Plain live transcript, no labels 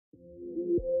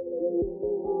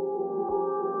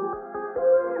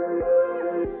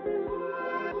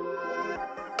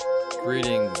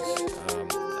Greetings.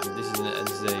 This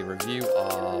is a review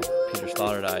of Peter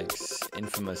Sloterdijk's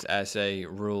infamous essay,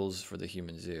 Rules for the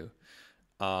Human Zoo.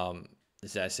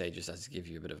 This essay, just has to give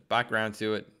you a bit of background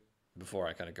to it before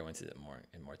I kind of go into it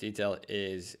in more detail,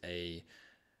 is a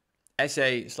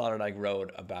essay Sloterdijk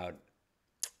wrote about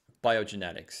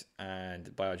biogenetics. And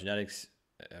biogenetics,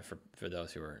 for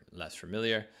those who are less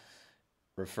familiar,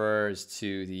 refers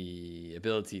to the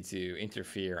ability to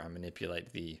interfere and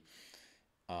manipulate the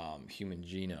human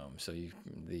genome. So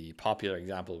the popular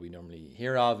example we normally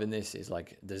hear of in this is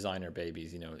like designer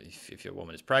babies. You know, if your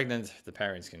woman is pregnant, the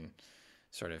parents can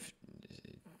sort of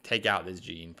take out this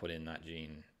gene, put in that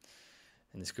gene,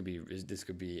 and this could be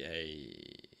a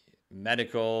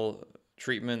medical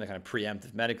treatment, a kind of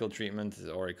preemptive medical treatment,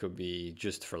 or it could be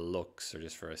just for looks or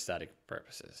just for aesthetic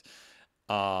purposes.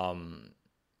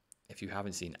 If you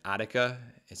haven't seen Attica,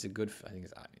 it's a good. I think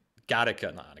it's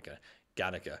Gattaca, not Attica.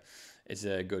 Gattaca. It's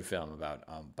a good film about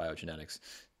biogenetics.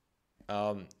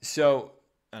 So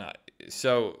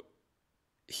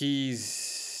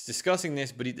he's discussing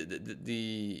this, but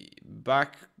the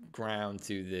background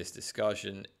to this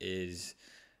discussion is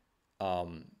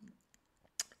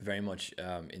very much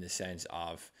in the sense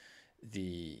of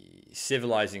the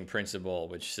civilizing principle,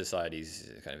 which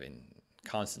societies kind of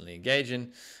constantly engage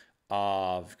in,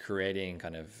 of creating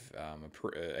kind of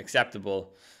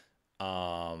acceptable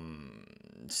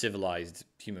civilized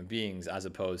human beings as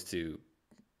opposed to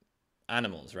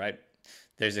animals, right?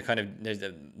 There's a kind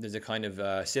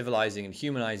of civilizing and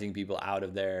humanizing people out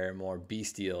of their more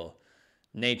bestial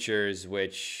natures,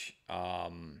 which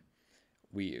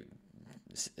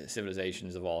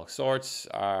civilizations of all sorts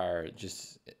are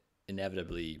just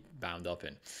inevitably bound up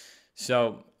in.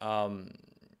 So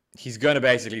he's going to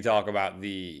basically talk about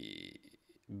the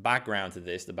background to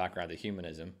this, the background to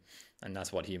humanism. And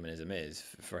that's what humanism is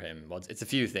for him. Well, it's a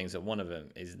few things, but one of them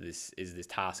is this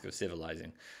task of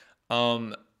civilizing,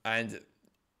 and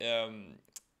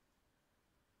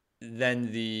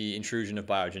then the intrusion of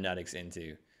biogenetics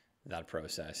into that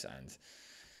process. And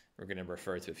we're going to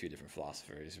refer to a few different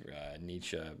philosophers,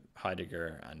 Nietzsche,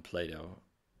 Heidegger, and Plato,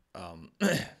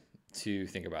 to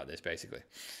think about this basically.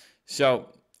 So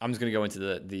I'm just going to go into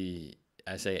the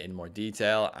essay in more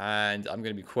detail, and I'm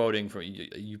going to be quoting from,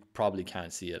 you probably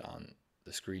can't see it on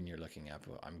the screen you're looking at,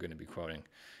 but I'm going to be quoting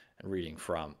and reading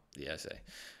from the essay.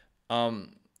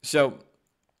 So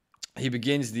he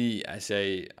begins the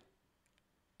essay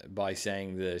by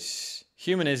saying this: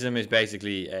 humanism is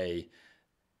basically a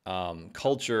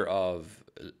culture of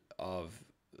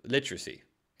literacy.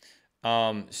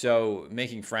 So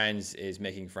making friends is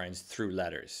making friends through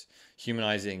letters.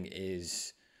 Humanizing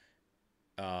is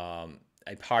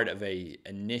a part of a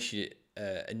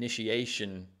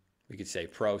initiation, we could say,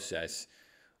 process,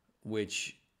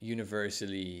 which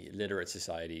universally literate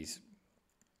societies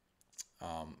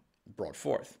brought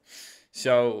forth.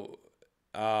 So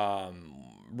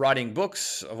writing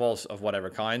books of whatever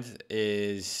kind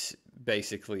is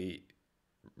basically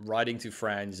writing to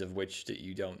friends of which that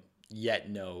you don't yet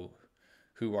know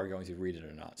who are going to read it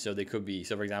or not. So they could be,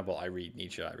 so for example, I read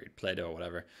Nietzsche, I read Plato, or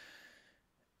whatever.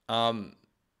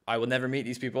 I will never meet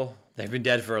these people. They've been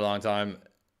dead for a long time.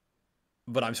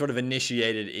 But I'm sort of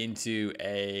initiated into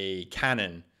a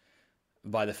canon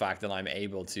by the fact that I'm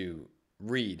able to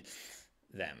read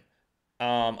them.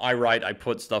 I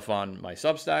put stuff on my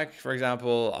Substack, for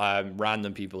example.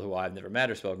 Random people who I've never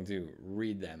met or spoken to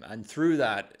read them. And through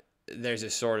that, there's a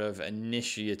sort of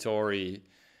initiatory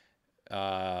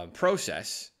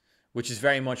process, which is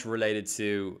very much related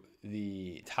to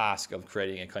the task of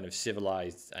creating a kind of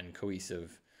civilized and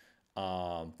cohesive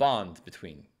bond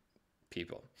between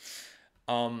people.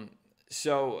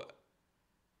 So,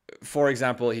 for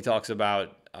example, he talks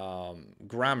about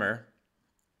grammar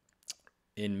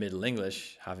in Middle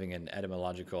English having an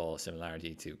etymological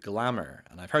similarity to glamour.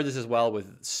 And I've heard this as well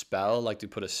with spell, like to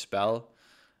put a spell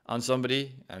on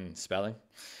somebody and spelling.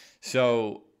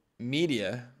 So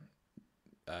media,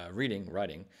 reading,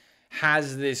 writing,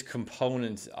 has this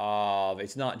component of,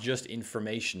 it's not just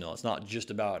informational. It's not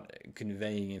just about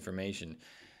conveying information.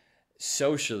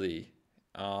 Socially,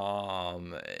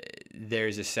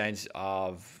 there's a sense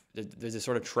of, there's a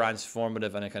sort of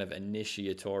transformative and a kind of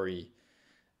initiatory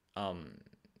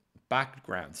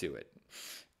background to it,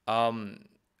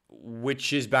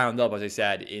 which is bound up, as I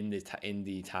said, in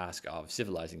the task of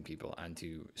civilizing people and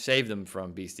to save them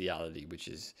from bestiality, which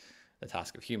is the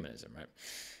task of humanism, right?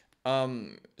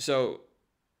 So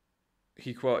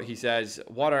he says,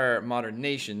 what are modern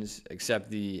nations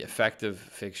except the effective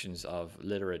fictions of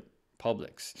literate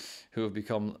publics who have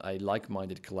become a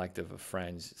like-minded collective of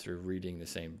friends through reading the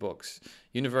same books.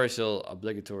 Universal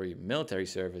obligatory military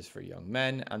service for young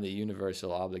men and the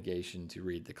universal obligation to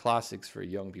read the classics for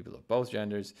young people of both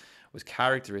genders was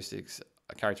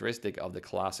characteristic of the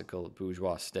classical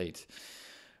bourgeois state.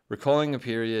 Recalling a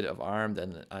period of armed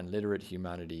and literate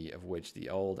humanity of which the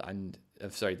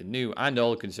new and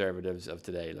old conservatives of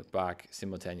today look back,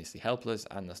 simultaneously helpless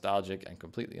and nostalgic and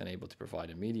completely unable to provide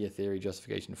a media theory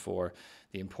justification for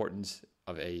the importance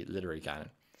of a literary canon.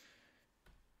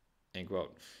 End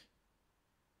quote.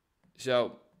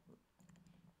 So,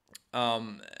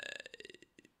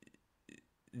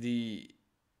 the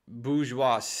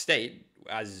bourgeois state,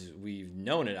 as we've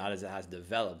known it, as it has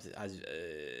developed, as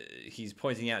he's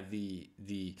pointing out the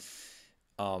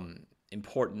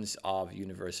importance of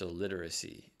universal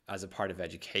literacy as a part of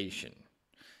education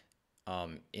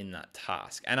in that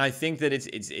task. And I think that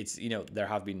it's there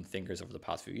have been thinkers over the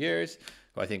past few years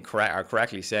who I think are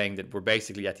correctly saying that we're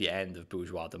basically at the end of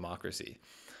bourgeois democracy.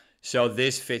 So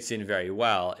this fits in very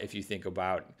well if you think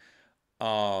about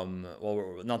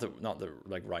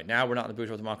like right now we're not in a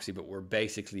bourgeois democracy, but we're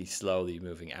basically slowly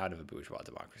moving out of a bourgeois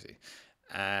democracy.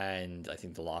 And I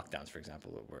think the lockdowns, for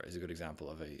example, is a good example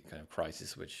of a kind of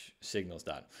crisis which signals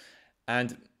that.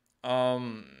 And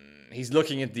he's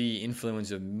looking at the influence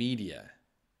of media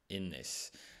in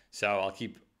this. So I'll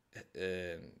keep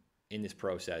in this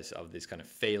process of this kind of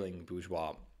failing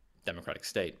bourgeois democratic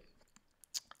state.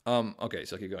 Okay,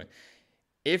 so I'll keep going.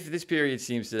 If this period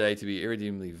seems today to be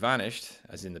irredeemably vanished,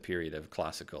 as in the period of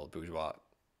classical bourgeois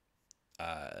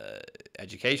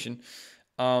education,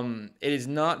 it is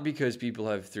not because people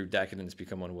have, through decadence,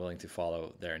 become unwilling to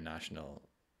follow their national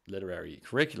literary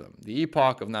curriculum. The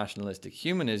epoch of nationalistic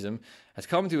humanism has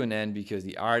come to an end because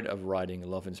the art of writing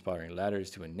love-inspiring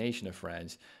letters to a nation of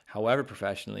friends, however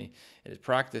professionally it is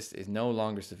practiced, is no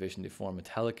longer sufficient to form a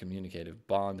telecommunicative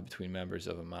bond between members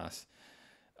of a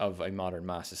modern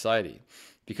mass society.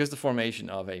 Because the formation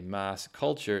of a mass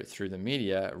culture through the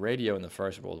media, radio in the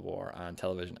First World War, and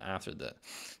television after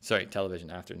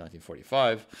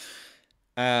 1945,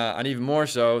 and even more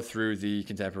so through the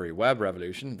contemporary web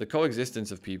revolution, the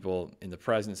coexistence of people in the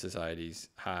present societies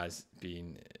has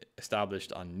been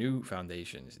established on new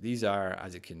foundations. These are,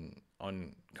 as it can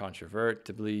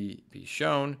uncontrovertibly be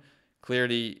shown,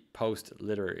 clearly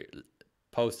post-literary,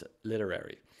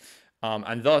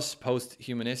 and thus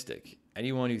post-humanistic.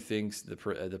 Anyone who thinks the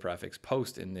prefix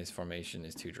post in this formation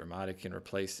is too dramatic can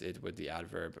replace it with the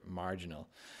adverb marginal.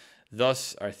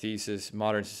 Thus, our thesis,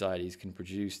 modern societies can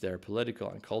produce their political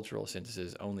and cultural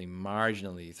synthesis only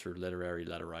marginally through literary,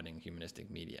 letter-writing, humanistic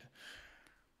media.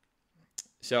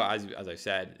 So, as I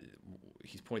said,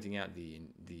 he's pointing out the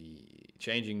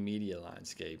changing media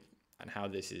landscape and how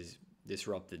this has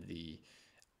disrupted the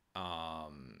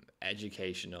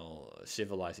educational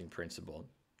civilizing principle,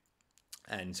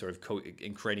 and sort of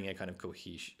in creating a kind of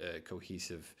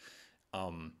cohesive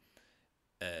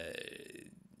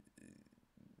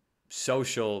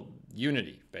social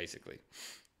unity, basically.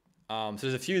 So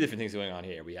there's a few different things going on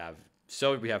here. We have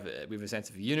a sense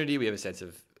of unity, we have a sense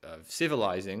of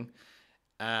civilizing,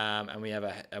 and we have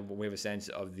a sense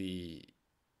of the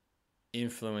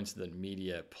influence that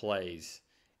media plays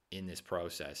in this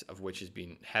process, of which has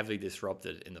been heavily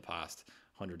disrupted in the past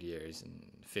 100 years and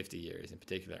 50 years in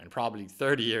particular, and probably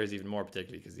 30 years even more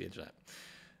particularly because of the internet.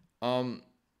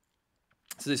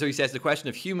 So he says the question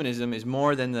of humanism is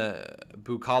more than the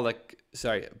bucolic, I'm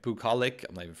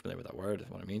not even familiar with that word, that's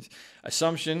what it means,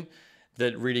 assumption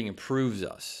that reading improves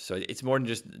us. So it's more than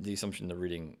just the assumption that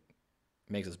reading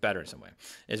makes us better in some way.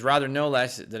 It's rather no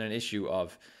less than an issue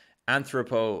of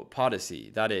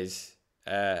anthropopodicy, that is,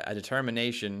 a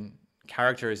determination,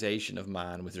 characterization of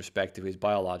man with respect to his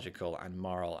biological and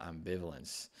moral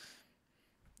ambivalence.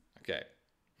 Okay.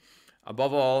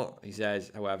 Above all, he says,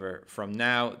 however, from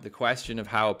now, the question of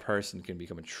how a person can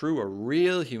become a true or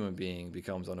real human being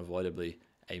becomes unavoidably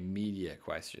a media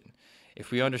question. If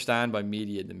we understand by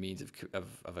media the means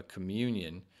of a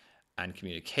communion and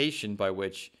communication by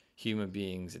which human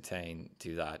beings attain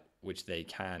to that which they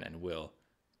can and will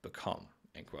become,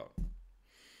 end quote.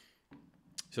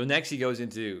 So next he goes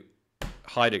into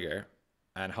Heidegger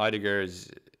and Heidegger's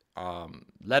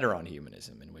letter on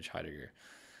humanism, in which Heidegger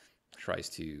tries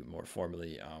to more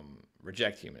formally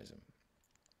reject humanism.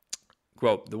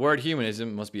 Quote, the word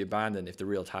humanism must be abandoned if the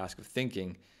real task of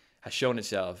thinking has shown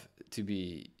itself to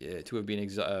have been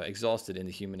exhausted in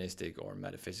the humanistic or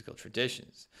metaphysical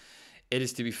traditions. It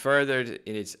is to be furthered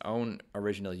in its own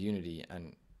original unity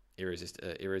and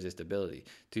irresistibility,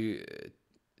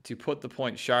 to put the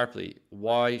point sharply,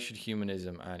 why should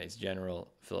humanism and its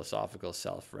general philosophical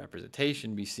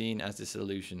self-representation be seen as the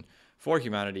solution for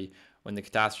humanity when the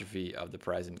catastrophe of the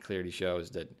present clearly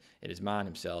shows that it is man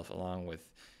himself, along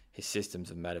with his systems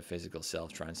of metaphysical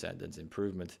self-transcendence,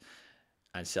 improvement,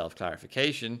 and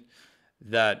self-clarification,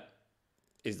 that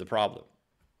is the problem.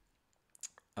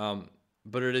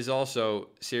 But it is also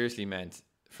seriously meant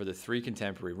for the three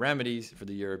contemporary remedies for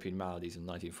the European maladies of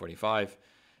 1945,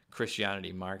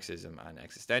 Christianity, Marxism, and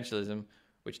existentialism,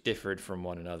 which differed from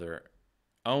one another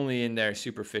only in their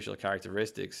superficial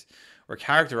characteristics, were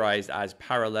characterized as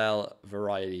parallel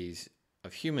varieties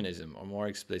of humanism, or more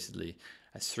explicitly,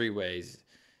 as three ways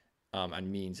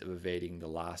and means of evading the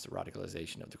last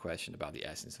radicalization of the question about the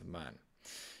essence of man.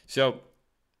 So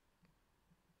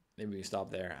maybe we can stop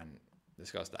there and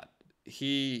discuss that.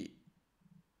 He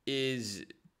is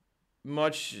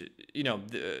much,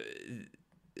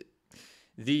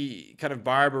 the kind of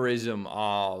barbarism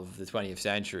of the 20th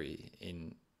century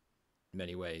in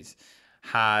many ways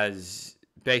has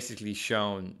basically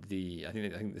shown I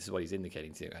think this is what he's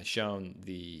indicating to, has shown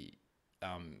the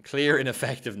clear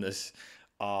ineffectiveness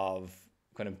of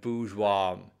kind of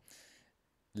bourgeois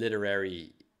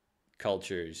literary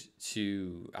cultures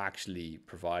to actually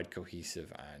provide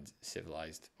cohesive and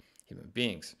civilized human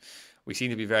beings. We seem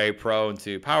to be very prone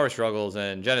to power struggles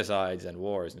and genocides and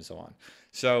wars and so on.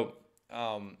 So,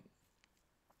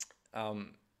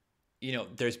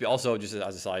 there's been also, just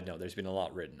as a side note, there's been a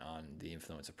lot written on the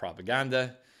influence of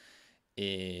propaganda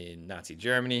in Nazi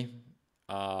Germany.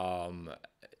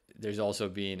 There's also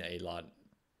been a lot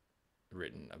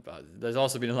written about. There's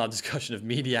also been a lot of discussion of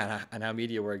media and how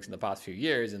media works in the past few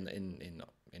years in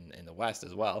the West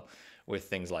as well, with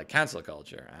things like cancel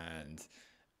culture and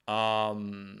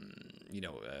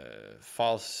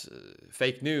false,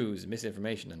 fake news,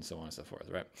 misinformation, and so on and so forth,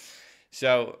 right?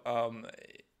 So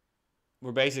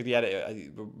we're basically at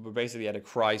a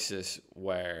crisis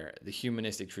where the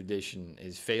humanistic tradition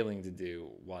is failing to do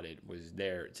what it was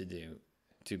there to do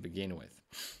to begin with.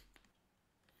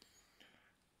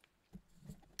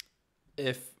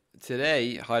 If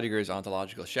today Heidegger's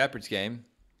ontological shepherd's game,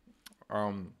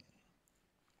 and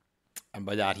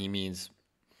by that he means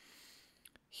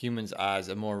humans as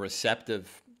a more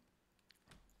receptive,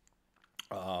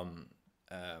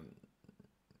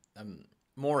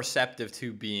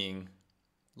 to being,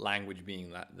 language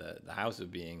being the house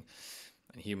of being,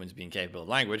 and humans being capable of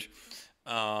language,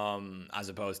 as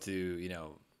opposed to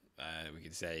we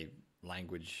could say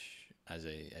language as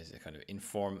a kind of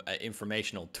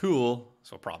informational tool.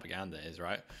 That's what propaganda is,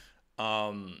 right?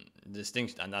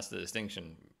 Distinction, and that's the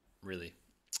distinction, really.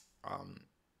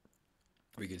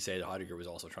 We could say that Heidegger was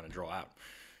also trying to draw out,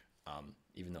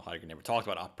 even though Heidegger never talked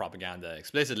about propaganda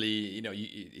explicitly.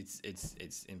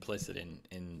 It's implicit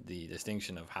in the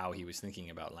distinction of how he was thinking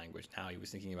about language, and how he was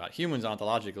thinking about humans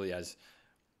ontologically as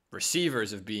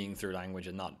receivers of being through language,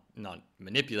 and not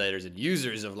manipulators and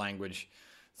users of language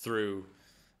through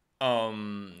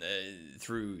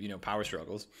power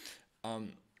struggles.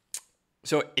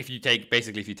 So if you take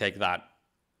that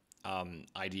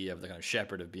idea of the kind of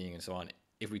shepherd of being and so on,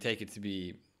 if we take it to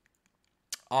be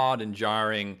odd and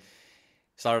jarring,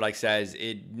 Sloterdijk says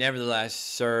it nevertheless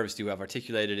serves to have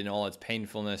articulated in all its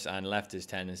painfulness and leftist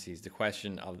tendencies the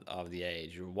question of the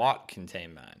age: what can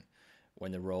tame man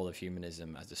when the role of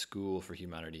humanism as the school for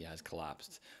humanity has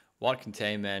collapsed? What can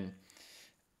tame men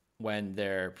when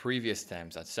their previous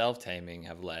attempts at self-taming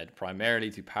have led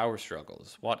primarily to power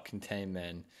struggles? What can tame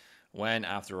men when,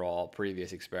 after all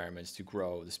previous experiments to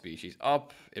grow the species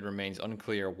up, it remains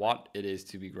unclear what it is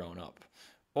to be grown up?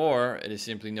 Or it is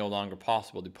simply no longer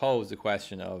possible to pose the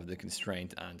question of the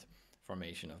constraint and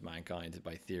formation of mankind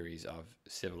by theories of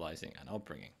civilizing and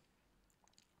upbringing.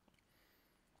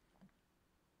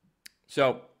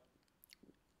 So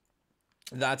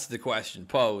that's the question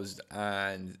posed,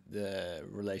 and the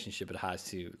relationship it has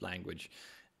to language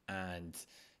and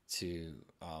to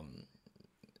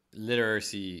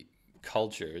literacy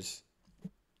cultures.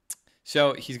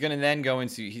 So he's going to then go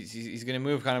into, he's going to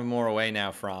move kind of more away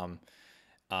now from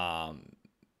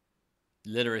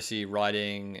literacy,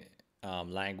 writing,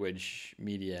 language,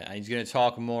 media, and he's going to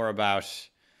talk more about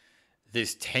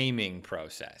this taming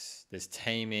process, this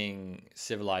taming,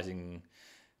 civilizing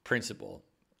principle.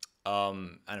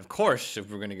 And of course, if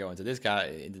we're going to go into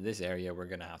this area, we're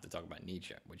going to have to talk about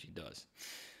Nietzsche, which he does.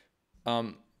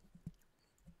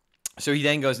 So he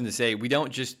then goes into say, we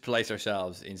don't just place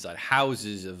ourselves inside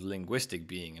houses of linguistic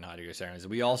being in Heidegger's terms,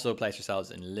 we also place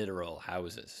ourselves in literal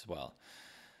houses as well.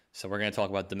 So we're going to talk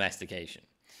about domestication.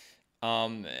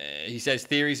 Um, he says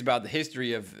theories about the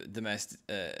history of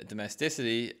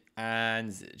domesticity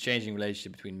and changing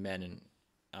relationship between men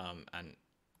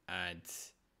and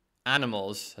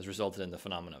animals has resulted in the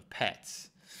phenomenon of pets.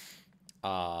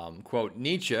 Quote,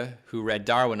 Nietzsche, who read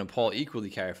Darwin and Paul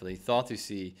equally carefully, thought to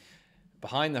see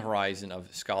behind the horizon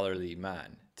of scholarly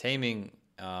man, taming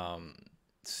a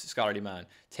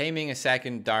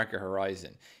second darker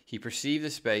horizon. He perceived a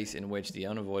space in which the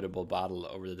unavoidable battle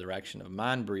over the direction of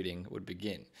man breeding would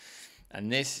begin.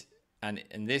 And this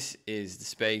is the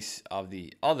space of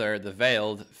the other, the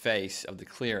veiled face of the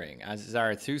clearing. As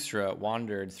Zarathustra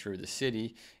wandered through the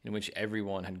city in which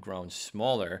everyone had grown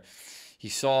smaller, he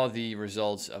saw the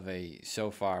results of a so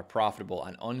far profitable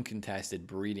and uncontested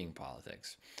breeding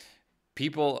politics.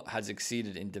 People had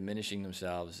succeeded in diminishing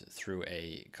themselves through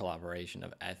a collaboration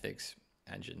of ethics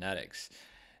and genetics.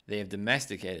 They have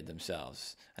domesticated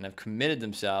themselves and have committed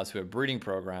themselves to a breeding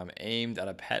program aimed at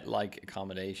a pet-like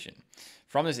accommodation.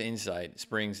 From this insight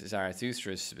springs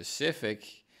Zarathustra's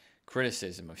specific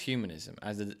criticism of humanism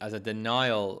as a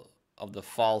denial of the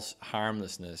false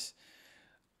harmlessness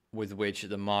with which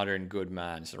the modern good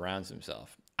man surrounds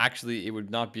himself. Actually, it would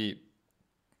not be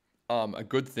a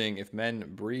good thing if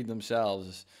men breed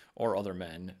themselves or other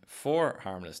men for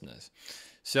harmlessness.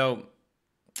 So,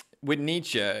 with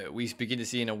Nietzsche, we begin to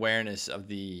see an awareness of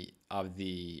the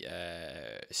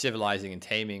civilizing and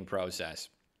taming process,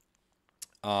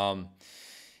 of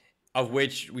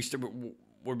which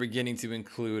we're beginning to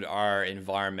include our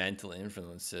environmental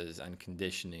influences and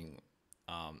conditioning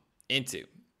into.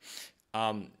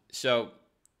 So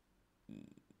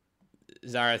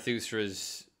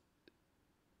Zarathustra's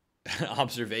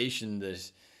observation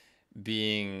that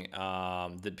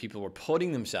that people were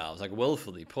putting themselves, like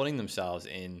willfully putting themselves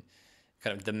in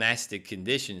kind of domestic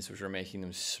conditions which were making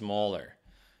them smaller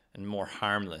and more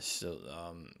harmless. So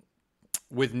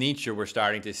with Nietzsche, we're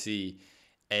starting to see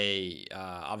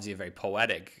obviously a very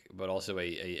poetic, but also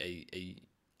a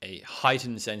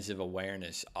heightened sense of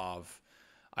awareness of,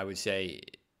 I would say,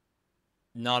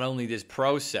 not only this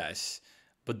process,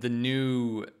 but the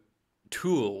new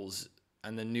tools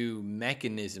and the new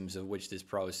mechanisms of which this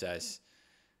process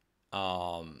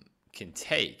can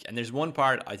take. And there's one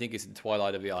part, I think it's in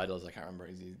Twilight of the Idols, I can't remember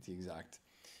the exact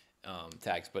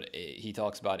text, but he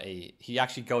talks about he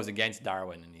actually goes against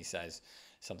Darwin, and he says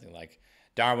something like,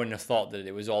 Darwin thought that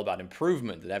it was all about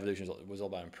improvement, that evolution was all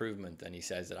about improvement, and he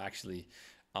says that actually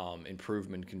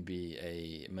improvement can be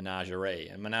a menagerie.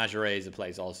 And menagerie is a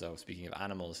place also, speaking of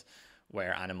animals,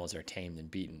 where animals are tamed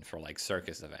and beaten for like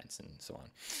circus events and so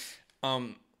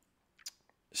on.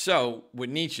 So with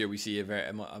Nietzsche, we see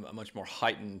a much more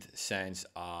heightened sense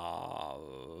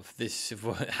of this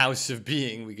house of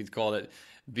being, we could call it,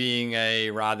 being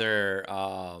a rather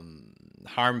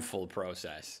harmful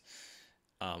process,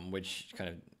 which kind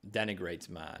of denigrates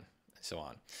man and so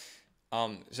on.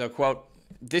 So quote,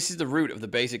 this is the root of the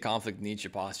basic conflict Nietzsche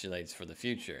postulates for the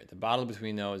future. The battle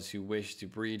between those who wish to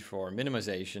breed for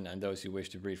minimization and those who wish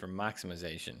to breed for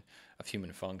maximization of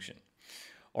human function.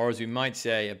 Or as we might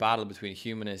say, a battle between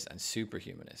humanists and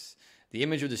superhumanists. The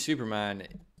image of the Superman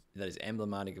that is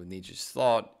emblematic of Nietzsche's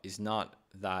thought is not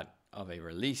that of a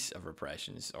release of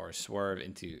repressions or a swerve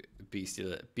into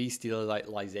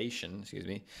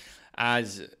bestialization,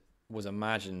 as was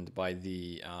imagined by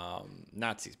the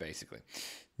Nazis, basically.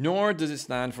 Nor does it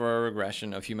stand for a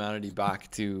regression of humanity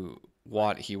back to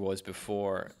what he was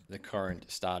before the current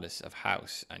status of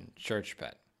house and church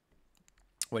pet.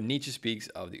 When Nietzsche speaks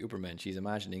of the Übermensch, he's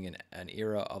imagining an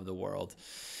era of the world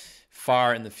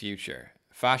far in the future.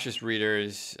 Fascist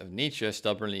readers of Nietzsche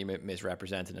stubbornly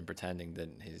misrepresented and pretending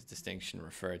that his distinction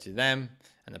referred to them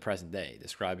and the present day,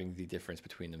 describing the difference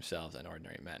between themselves and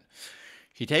ordinary men.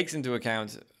 He takes into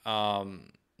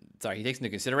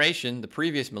consideration the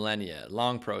previous millennia,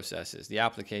 long processes, the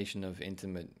application of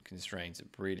intimate constraints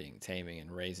of breeding, taming,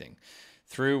 and raising,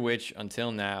 through which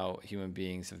until now human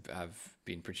beings have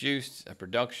been produced, a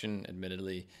production,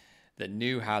 admittedly, that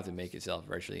knew how to make itself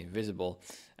virtually invisible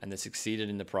and that succeeded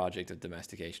in the project of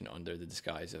domestication under the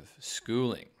disguise of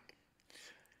schooling.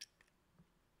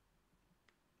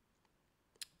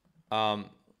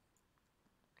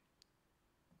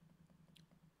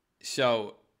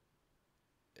 So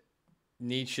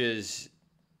Nietzsche's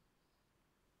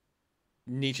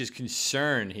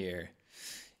concern here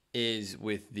is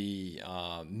with the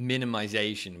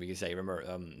minimization, we could say. Remember,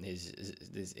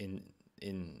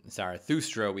 in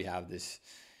Zarathustra, we have this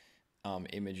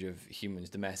image of humans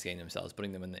domesticating themselves,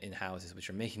 putting them in houses which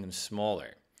are making them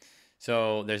smaller.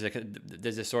 So there's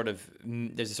a sort of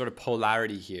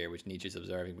polarity here which Nietzsche is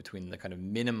observing between the kind of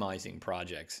minimizing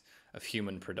projects of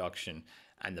human production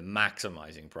and the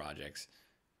maximizing projects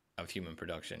of human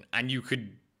production. And you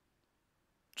could,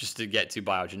 just to get to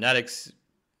biogenetics,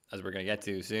 as we're going to get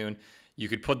to soon, you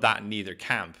could put that in either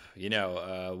camp.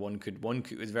 One could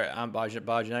it's very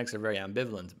biogenetics are very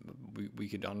ambivalent. We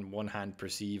could on one hand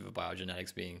perceive of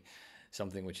biogenetics being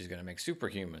something which is going to make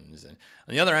superhumans, and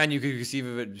on the other hand, you could conceive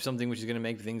of it something which is going to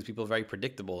make people very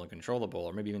predictable and controllable,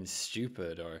 or maybe even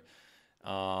stupid or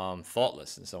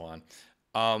thoughtless and so on.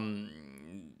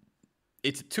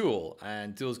 It's a tool,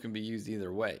 and tools can be used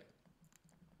either way.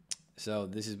 So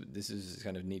this is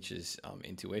kind of Nietzsche's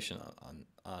intuition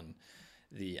on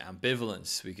the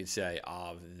ambivalence, we could say,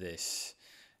 of this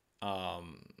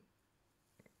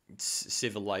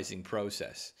civilizing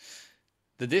process.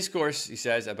 The discourse, he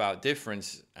says, about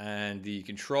difference and the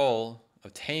control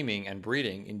of taming and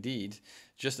breeding, indeed,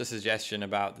 just a suggestion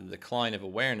about the decline of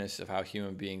awareness of how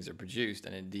human beings are produced,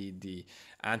 and indeed the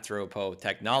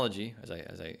anthropotechnology, as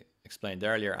I explained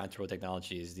earlier.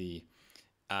 Anthropotechnology is the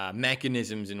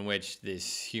mechanisms in which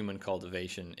this human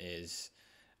cultivation is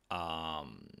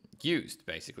used,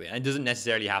 basically. And it doesn't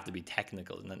necessarily have to be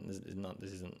technical. This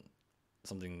isn't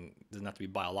something, it doesn't have to be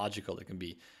biological. It can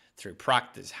be through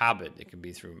practice, habit. It can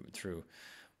be through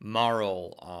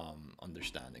moral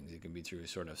understandings. It can be through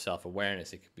sort of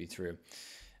self-awareness. It could be through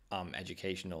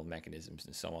educational mechanisms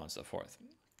and so on and so forth.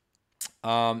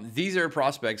 These are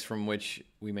prospects from which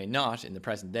we may not, in the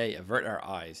present day, avert our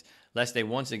eyes, lest they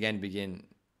once again begin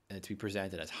to be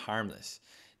presented as harmless.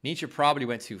 Nietzsche probably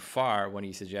went too far when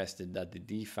he suggested that the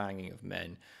defanging of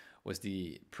men was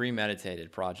the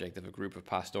premeditated project of a group of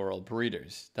pastoral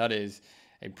breeders. That is,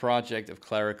 a project of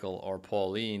clerical or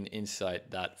Pauline insight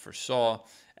that foresaw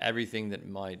everything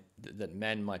that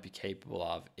men might be capable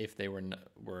of if they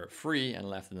were free and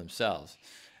left to themselves,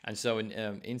 and so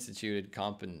instituted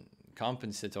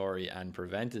compensatory and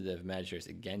preventative measures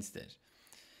against it.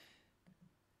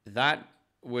 That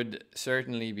would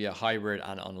certainly be a hybrid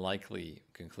and unlikely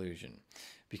conclusion,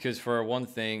 because for one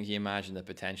thing, he imagined the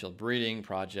potential breeding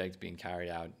project being carried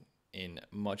out in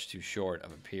much too short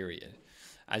of a period,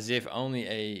 as if only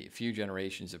a few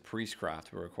generations of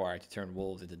priestcraft were required to turn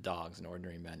wolves into dogs and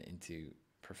ordinary men into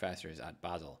professors at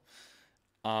Basel.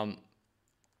 It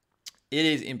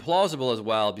is implausible as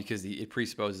well because it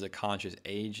presupposes a conscious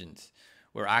agent,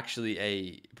 where actually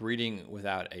a breeding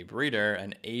without a breeder,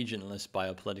 an agentless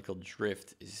biopolitical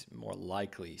drift, is more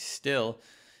likely. Still,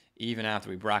 even after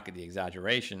we bracket the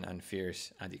exaggeration and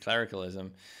fierce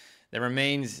anti-clericalism, there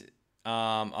remains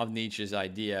of Nietzsche's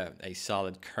idea a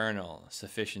solid kernel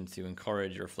sufficient to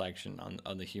encourage reflection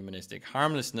on the humanistic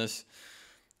harmlessness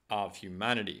of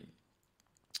humanity.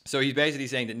 So he's basically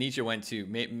saying that Nietzsche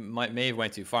may have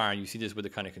went too far, and you see this with the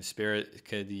kind of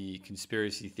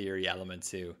conspiracy theory element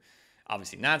to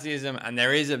obviously Nazism. And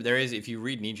there is if you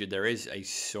read Nietzsche, there is a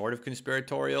sort of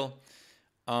conspiratorial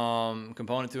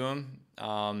component to him.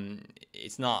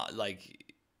 It's not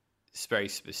like it's very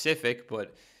specific,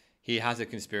 but he has a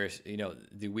conspiracy.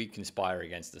 The weak conspire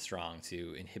against the strong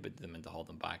to inhibit them and to hold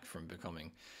them back from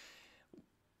becoming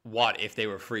what, if they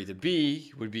were free to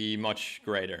be, would be much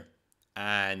greater.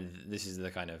 And this is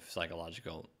the kind of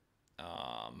psychological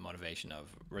motivation of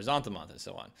ressentiment and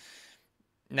so on.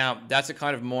 Now, that's a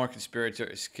kind of more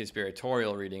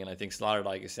conspiratorial reading, and I think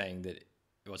Sloterdijk is saying that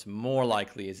what's more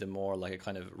likely is a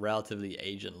kind of relatively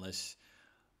agentless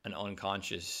and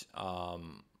unconscious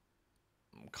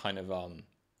kind of what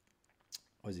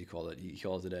does he call it? He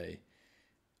calls it a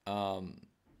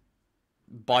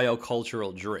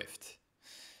biocultural drift.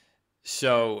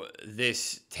 So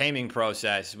this taming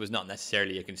process was not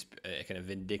necessarily a kind of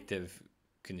vindictive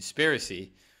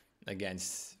conspiracy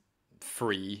against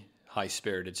free,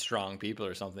 high-spirited, strong people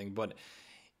or something, but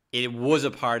it was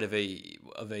a part of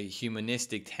a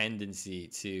humanistic tendency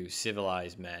to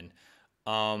civilize men,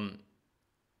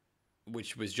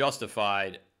 which was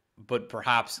justified, but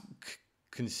perhaps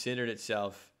considered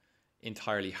itself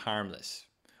entirely harmless,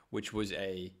 which was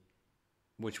a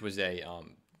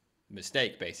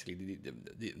mistake. Basically,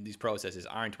 these processes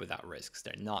aren't without risks.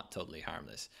 They're not totally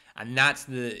harmless, and that's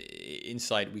the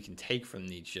insight we can take from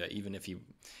Nietzsche, even if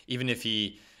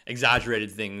he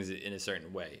exaggerated things in a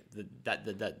certain way.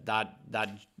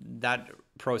 That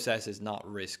process is not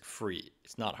risk free.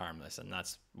 It's not harmless, and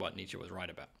that's what Nietzsche was right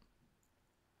about.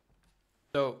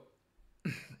 So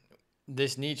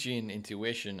this Nietzschean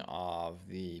intuition of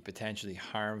the potentially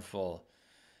harmful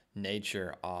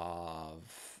nature of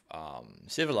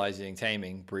civilizing,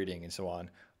 taming, breeding, and so on,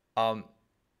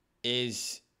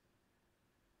 is,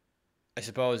 I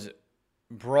suppose,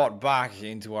 brought back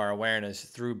into our awareness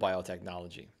through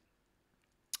biotechnology.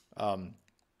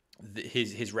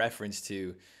 His reference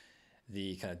to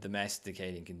the kind of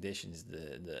domesticating conditions,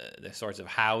 the sorts of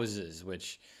houses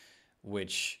which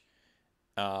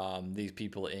these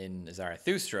people in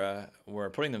Zarathustra were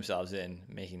putting themselves in,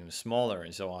 making them smaller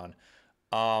and so on.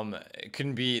 It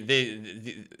couldn't be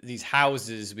these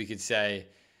houses, we could say,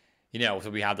 so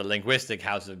we have the linguistic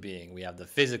house of being, we have the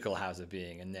physical house of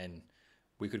being, and then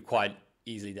we could quite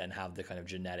easily then have the kind of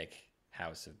genetic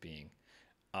house of being.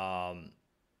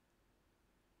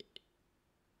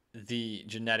 The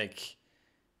genetic,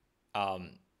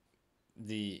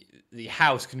 the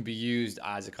house can be used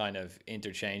as a kind of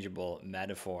interchangeable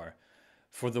metaphor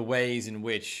for the ways in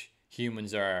which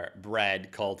humans are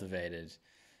bred, cultivated,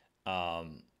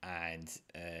 and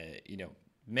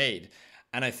made.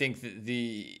 And I think that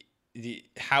the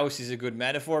house is a good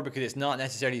metaphor because it's not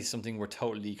necessarily something we're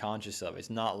totally conscious of. It's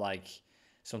not like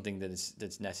something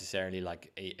that's necessarily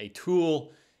like a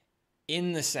tool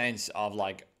in the sense of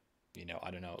like,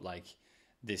 I don't know, like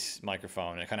this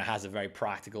microphone. It kind of has a very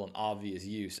practical and obvious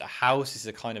use. A house is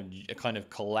a kind of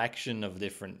collection of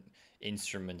different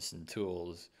instruments and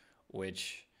tools,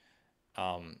 which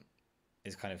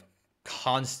is kind of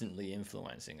constantly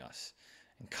influencing us,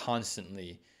 and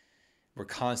we're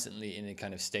constantly in a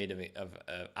kind of state of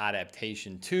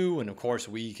adaptation to. And of course,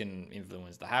 we can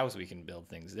influence the house. We can build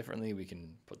things differently. We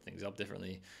can put things up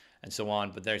differently, and so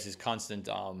on. But there's this constant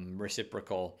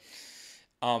reciprocal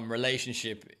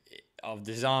relationship of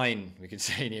design, we could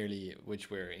say, nearly,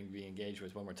 which we're being engaged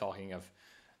with when we're talking of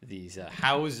these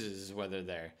houses, whether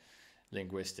they're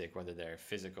linguistic, whether they're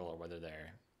physical, or whether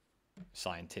they're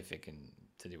scientific and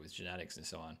to do with genetics and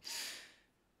so on.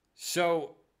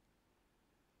 So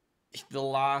the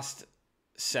last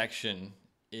section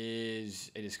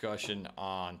is a discussion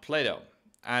on Plato.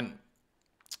 And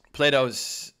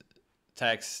Plato's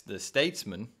text, The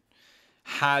Statesman,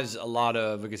 has a lot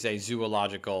of, we could say,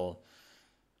 zoological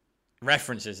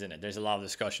references in it. There's a lot of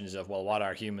discussions of, well, what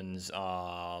are humans?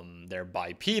 They're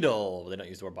bipedal. They don't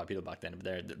use the word bipedal back then,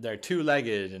 but they're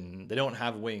two-legged and they don't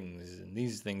have wings, and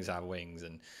these things have wings.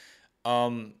 And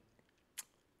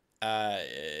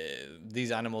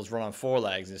these animals run on four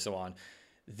legs and so on.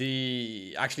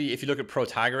 Actually, if you look at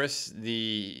Protagoras,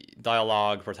 the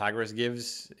dialogue Protagoras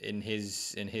gives in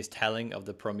his telling of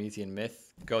the Promethean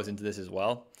myth goes into this as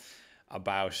well,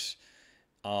 about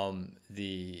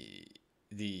the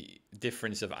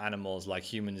difference of animals. Like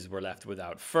humans were left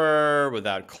without fur,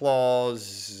 without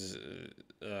claws.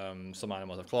 Some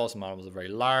animals have claws, some animals are very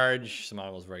large, some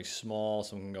animals are very small,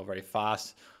 some can go very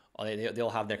fast. They all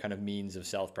have their kind of means of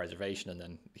self-preservation, and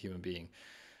then the human being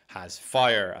has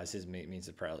fire as his means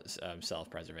of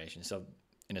self-preservation. So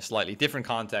in a slightly different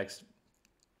context,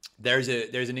 there's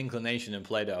an inclination in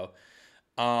Plato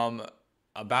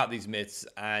about these myths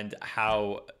and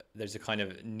how there's a kind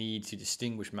of need to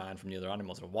distinguish man from the other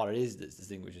animals, and what it is that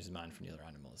distinguishes man from the other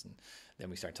animals. And then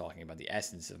we start talking about the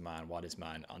essence of man. What is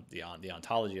man? The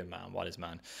ontology of man. What is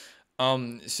man?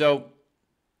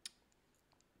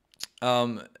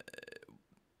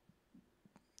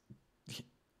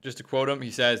 Just to quote him,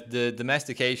 he says, "The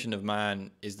domestication of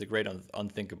man is the great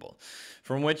unthinkable,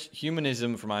 from which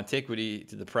humanism from antiquity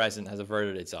to the present has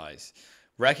averted its eyes.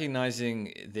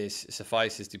 Recognizing this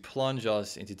suffices to plunge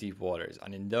us into deep waters,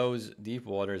 and in those deep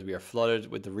waters we are flooded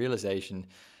with the realization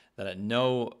that at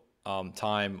no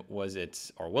time was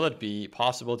it, or will it be,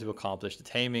 possible to accomplish the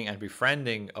taming and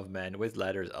befriending of men with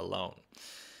letters alone.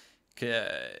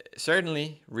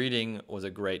 Certainly, reading was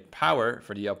a great power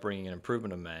for the upbringing and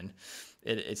improvement of men.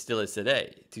 It still is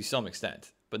today, to some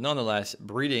extent. But nonetheless,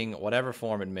 breeding, whatever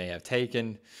form it may have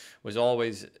taken, was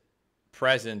always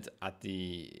present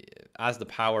as the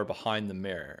power behind the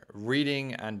mirror.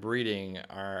 Reading and breeding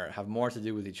have more to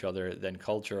do with each other than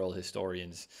cultural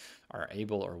historians are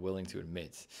able or willing to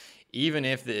admit. Even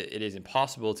if it is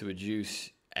impossible to adduce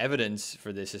evidence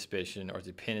for this suspicion, or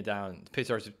to pin down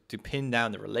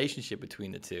the relationship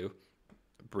between the two,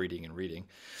 breeding and reading,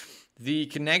 the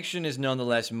connection is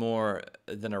nonetheless more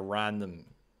than a random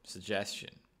suggestion.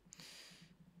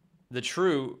 The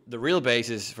real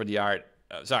basis for the art.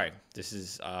 This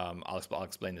is. I'll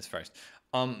explain this first.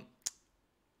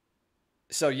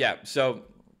 So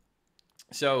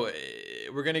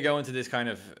we're gonna go into this kind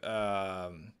of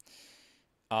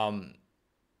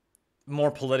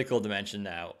more political dimension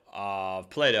now of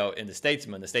Plato in The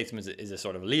Statesman. The Statesman is a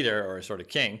sort of leader or a sort of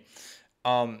king.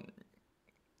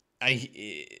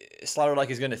 Sloterdijk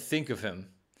is going to think of him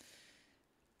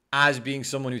as being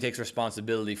someone who takes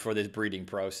responsibility for this breeding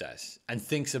process and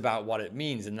thinks about what it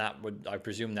means, and I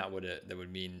presume that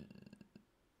would mean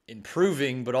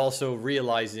improving, but also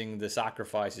realizing the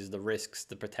sacrifices, the risks,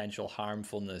 the potential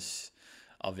harmfulness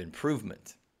of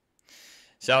improvement.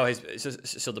 So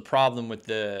the problem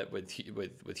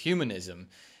with humanism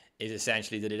is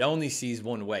essentially that it only sees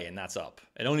one way, and that's up.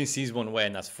 It only sees one way,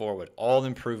 and that's forward. All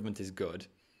improvement is good.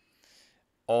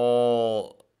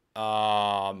 All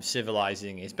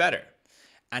civilizing is better.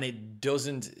 And it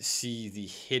doesn't see the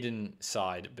hidden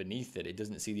side beneath it. It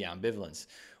doesn't see the ambivalence,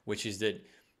 which is that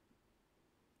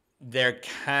there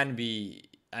can be,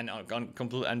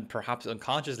 and perhaps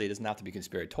unconsciously, it doesn't have to be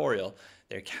conspiratorial,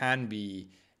 there can be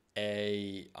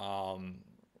a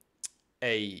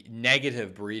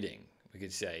negative breeding, we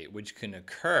could say, which can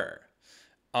occur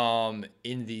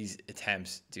in these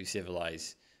attempts to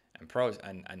civilize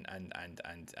and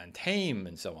tame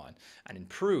and so on and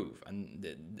improve, and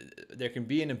there can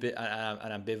be an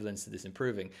ambivalence to this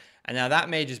improving. And now that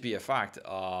may just be a fact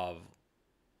of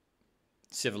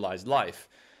civilized life,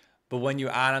 but when you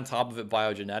add on top of it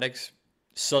biogenetics,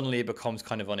 suddenly it becomes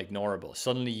kind of unignorable.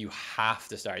 Suddenly you have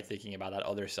to start thinking about that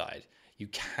other side. You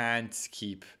can't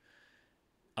keep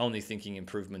only thinking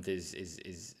improvement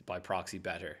is by proxy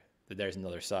better, that there's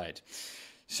another side.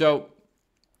 So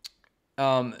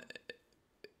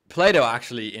Plato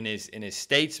actually in his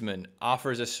Statesman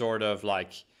offers a sort of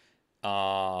like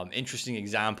interesting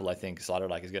example, I think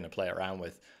Sloterdijk is going to play around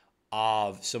with,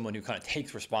 of someone who kind of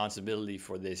takes responsibility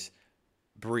for this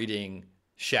breeding,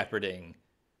 shepherding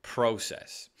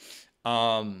process.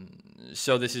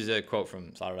 So this is a quote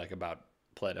from Sloterdijk about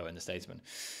Plato in the Statesman.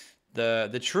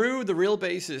 The real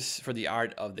basis for the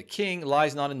art of the king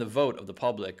lies not in the vote of the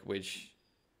public, which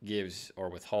gives or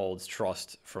withholds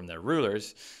trust from their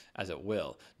rulers as it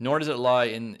will, nor does it lie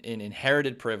in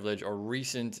inherited privilege or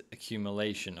recent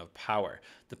accumulation of power.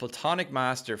 The Platonic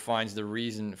master finds the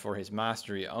reason for his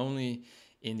mastery only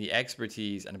in the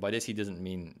expertise, and by this he doesn't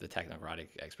mean the technocratic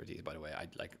expertise, by the way.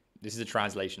 This is a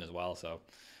translation as well, so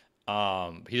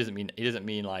he doesn't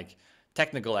mean like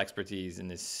technical expertise in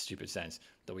this stupid sense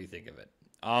that we think of it.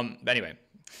 But anyway,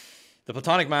 the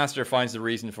Platonic master finds the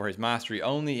reason for his mastery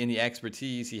only in the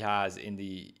expertise he has in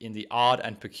the odd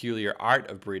and peculiar art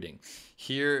of breeding.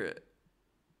 Here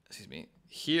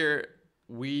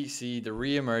we see the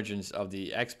reemergence of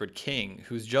the expert king,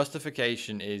 whose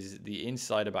justification is the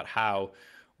insight about how,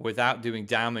 without doing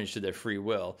damage to their free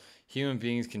will, human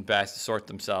beings can best sort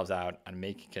themselves out and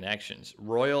make connections.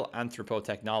 Royal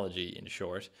anthropotechnology, in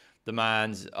short,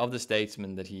 demands of the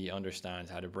statesman that he understands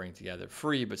how to bring together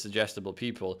free but suggestible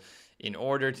people in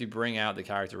order to bring out the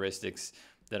characteristics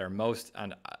that are most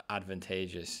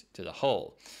advantageous to the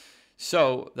whole,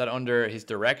 so that under his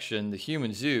direction the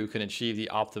human zoo can achieve the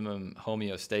optimum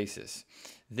homeostasis.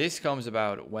 This comes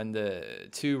about when the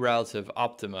two relative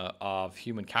optima of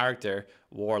human character,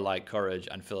 warlike courage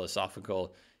and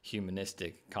philosophical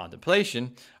humanistic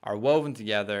contemplation, are woven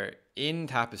together in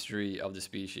tapestry of the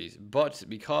species. But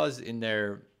because in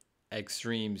their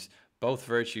extremes both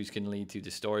virtues can lead to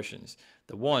distortions,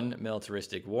 the one,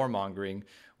 militaristic warmongering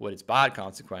with its bad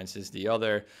consequences, the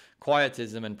other,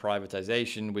 quietism and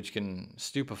privatization, which can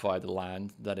stupefy the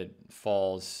land that it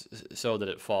falls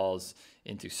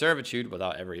into servitude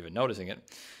without ever even noticing it.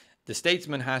 The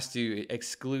statesman has to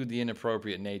exclude the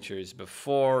inappropriate natures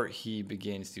before he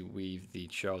begins to weave the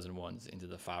chosen ones into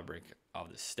the fabric of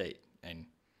the state. End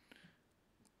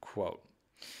quote.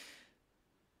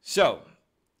 So,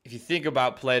 if you think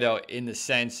about Plato in the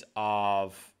sense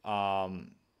of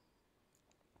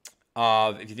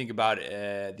if you think about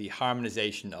the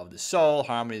harmonization of the soul,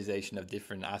 harmonization of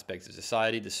different aspects of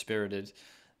society, the spirited,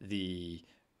 the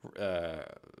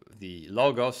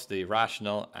logos, the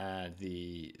rational, and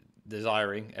the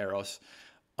desiring, eros,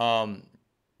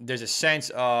 there's a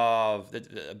sense of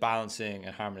the balancing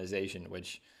and harmonization,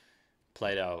 which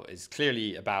Plato is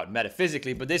clearly about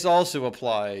metaphysically, but this also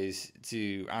applies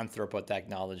to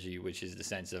anthropotechnology, which is the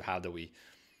sense of how do we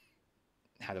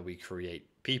create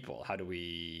people, how do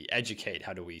we educate,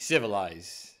 how do we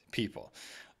civilize people.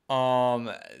 And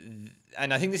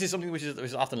I think this is something which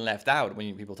is often left out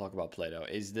when people talk about Plato,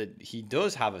 is that he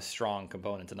does have a strong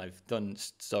component, and I've done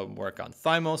some work on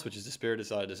thymos, which is the spirited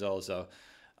side of the soul, so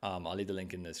I'll leave the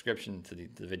link in the description to the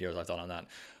videos I've done on that.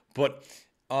 But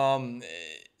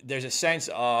there's a sense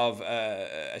of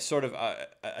a sort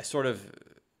of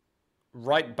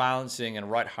right balancing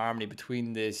and right harmony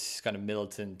between this kind of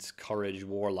militant, courage,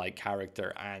 warlike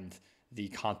character and the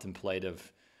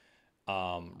contemplative,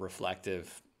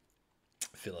 reflective,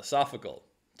 philosophical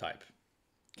type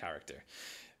character,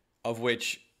 of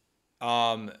which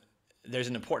there's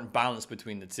an important balance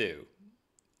between the two,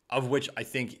 of which I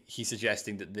think he's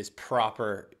suggesting that this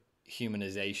proper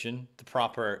humanization, the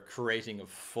proper creating of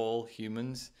full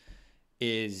humans,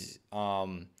 is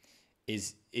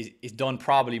done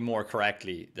probably more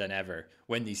correctly than ever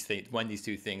when these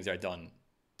two things are done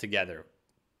together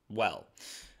well.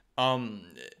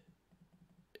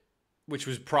 Which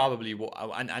was probably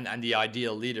and the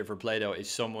ideal leader for Plato is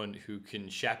someone who can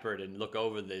shepherd and look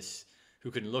over this,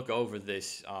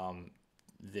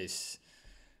 this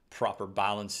proper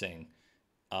balancing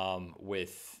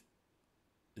with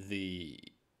the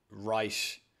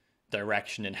right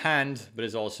direction in hand, but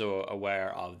is also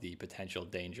aware of the potential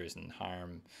dangers and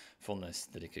harmfulness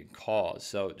that it could cause.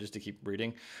 So just to keep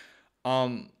reading,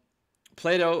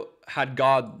 Plato had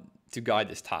God to guide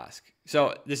this task.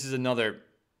 So this is another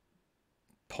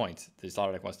point that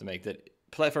Sloterdijk wants to make, that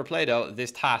for Plato,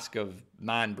 this task of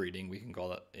man breeding, we can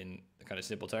call it in kind of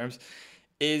simple terms,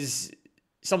 is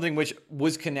something which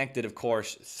was connected, of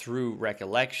course, through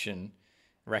recollection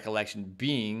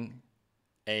being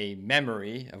a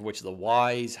memory of which the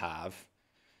wise have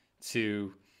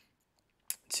to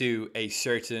a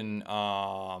certain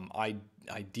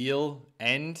ideal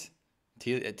end,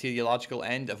 teleological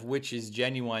end, of which is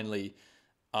genuinely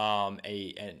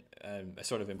a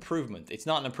sort of improvement. It's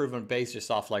not an improvement based just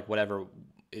off like whatever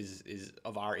is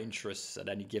of our interests at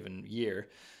any given year.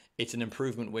 It's an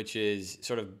improvement which is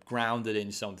sort of grounded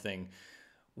in something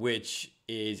which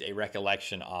is a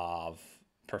recollection of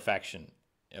perfection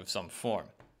of some form,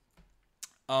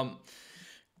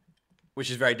 which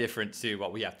is very different to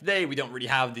what we have today. We don't really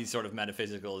have these sort of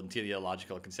metaphysical and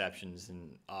teleological conceptions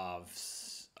and of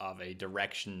a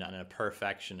direction and a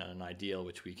perfection and an ideal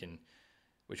which we can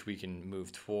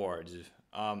move towards.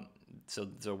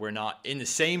 So we're not in the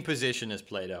same position as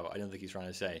Plato. I don't think he's trying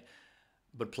to say,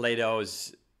 but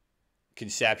Plato's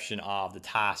conception of the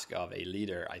task of a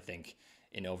leader, I think,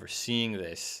 in overseeing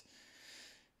this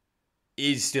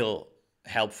is still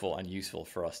helpful and useful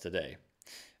for us today.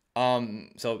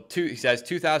 He says,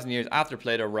 2,000 years after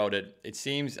Plato wrote it, it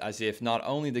seems as if not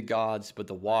only the gods but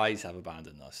the wise have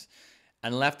abandoned us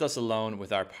and left us alone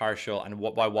with our partial, and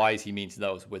by wise he means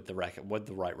those with the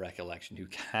right recollection, who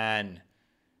can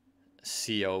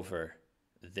see over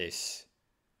this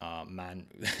man,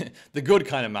 the good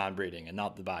kind of man breeding and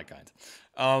not the bad kind.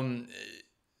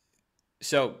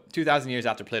 So 2,000 years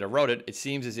after Plato wrote it, it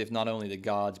seems as if not only the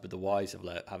gods but the wise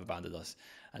have abandoned us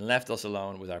and left us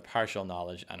alone with our partial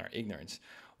knowledge and our ignorance.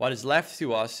 What is left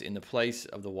to us in the place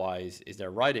of the wise is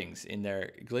their writings. In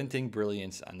their glinting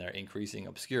brilliance and their increasing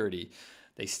obscurity,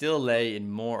 they still lay in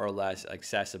more or less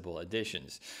accessible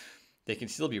editions. They can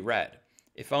still be read,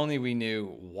 if only we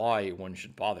knew why one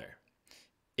should bother.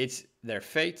 It's their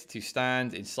fate to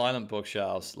stand in silent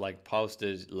bookshelves like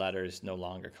posted letters no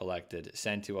longer collected,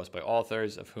 sent to us by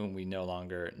authors of whom we no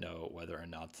longer know whether or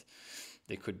not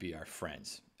they could be our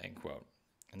friends, end quote.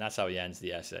 And that's how he ends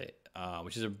the essay,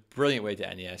 which is a brilliant way to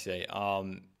end the essay.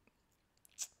 I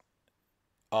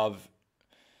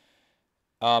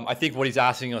think what he's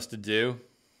asking us to do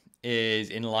is,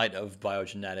 in light of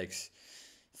biogenetics,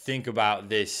 think about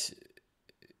this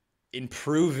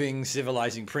improving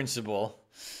civilizing principle.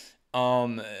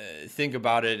 Think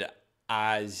about it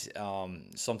as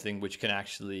something which can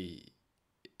actually,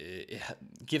 it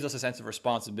gives us a sense of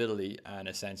responsibility and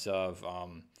a sense of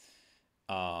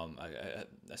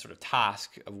a sort of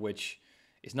task of which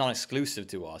is not exclusive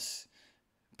to us.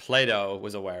 Plato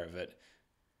was aware of it,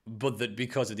 but that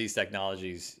because of these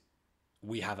technologies,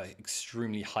 we have an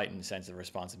extremely heightened sense of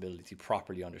responsibility to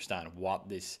properly understand what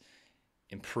this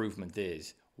improvement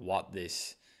is, what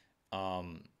this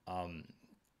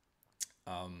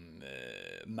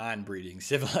man breeding,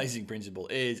 civilizing principle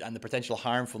is, and the potential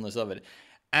harmfulness of it.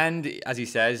 And as he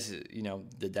says,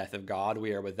 the death of God,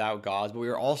 we are without gods, but we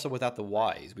are also without the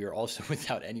wise. We are also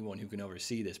without anyone who can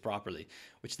oversee this properly,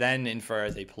 which then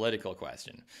infers a political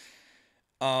question.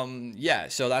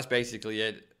 So that's basically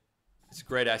it. It's a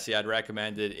great essay. I'd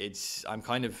recommend it. I'm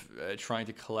kind of trying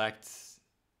to collect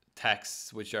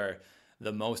texts which are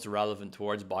the most relevant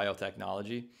towards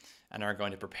biotechnology and are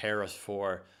going to prepare us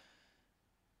for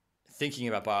thinking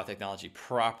about biotechnology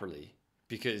properly,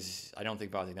 because I don't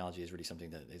think biotechnology is really something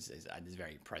that is at this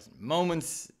very present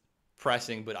moment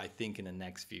pressing, but I think in the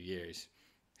next few years,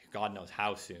 God knows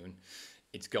how soon,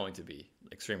 it's going to be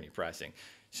extremely pressing.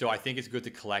 So I think it's good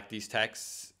to collect these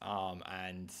texts which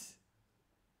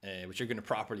are going to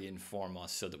properly inform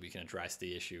us so that we can address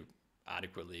the issue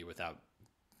adequately without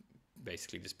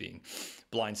basically just being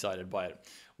blindsided by it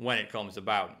when it comes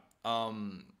about.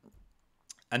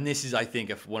 And this is, I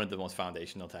think, one of the most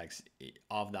foundational texts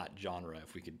of that genre,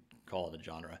 if we could call it a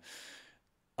genre.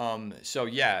 So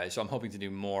I'm hoping to do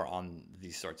more on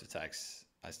these sorts of texts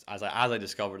as I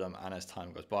discover them and as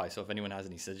time goes by. So if anyone has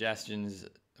any suggestions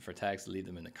for text, leave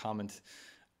them in the comments.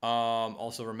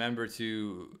 Also remember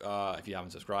to, if you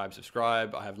haven't subscribed,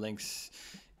 subscribe. I have links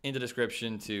in the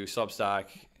description to Substack,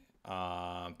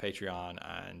 Patreon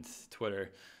and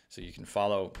Twitter, so you can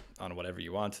follow on whatever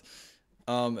you want.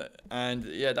 And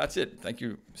yeah, that's it. Thank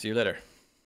you. See you later.